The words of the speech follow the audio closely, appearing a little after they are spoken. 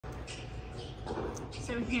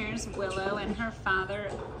So here's Willow and her father,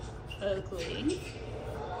 Oakley.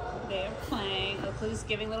 They're playing. Oakley's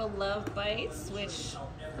giving little love bites, which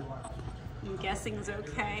I'm guessing is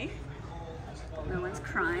okay. No one's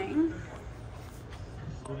crying.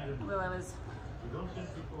 Willow is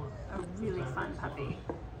a really fun puppy.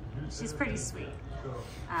 She's pretty sweet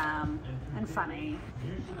and funny.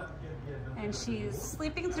 And she's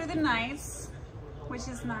sleeping through the nights, which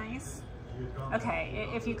is nice. Okay,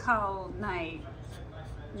 if you call night,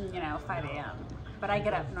 you know, 5 a.m. But I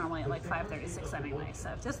get up normally at like 5:36 anyway,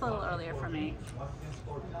 so just a little earlier for me.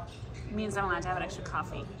 It means I'm allowed to have an extra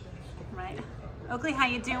coffee, right? Oakley, how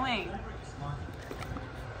you doing?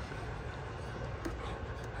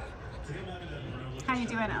 How you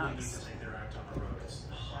doing, Oaks?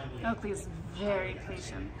 Oakley's very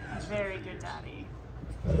patient, very good daddy.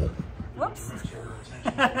 Whoops.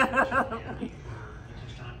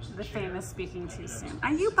 The famous speaking too soon.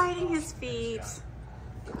 Are you biting his feet?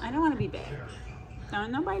 I don't want to be big.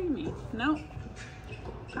 No biting me. Nope.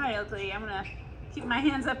 All right, Oakley, I'm gonna keep my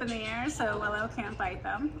hands up in the air so Willow can't bite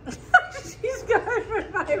them. She's going for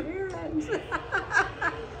my rear end.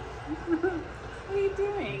 What are you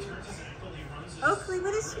doing? Oakley,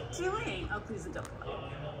 what is she doing? Oakley's a good boy.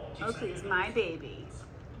 Oakley is my baby.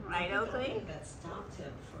 Right, Oakley?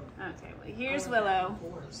 Okay, well, here's Willow.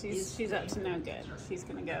 She's up to no good. She's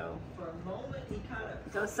gonna go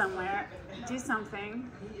somewhere, do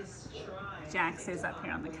something. Jack stays up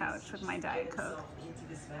here on the couch with my Diet Coke.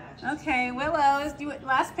 Okay, Willow,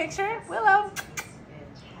 last picture? Willow,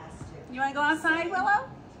 you wanna go outside, Willow?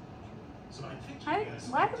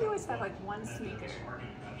 Why do we always have like one sneaker?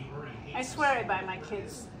 I swear I buy my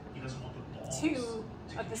kids two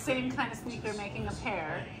of the same kind of sneaker making a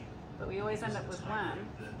pair, but we always end up with one.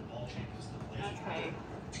 Okay.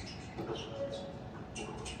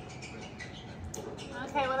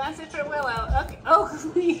 Okay, well that's it for Willow. Okay. Oh,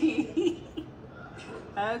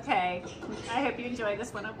 okay. I hope you enjoyed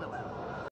this one of Willow.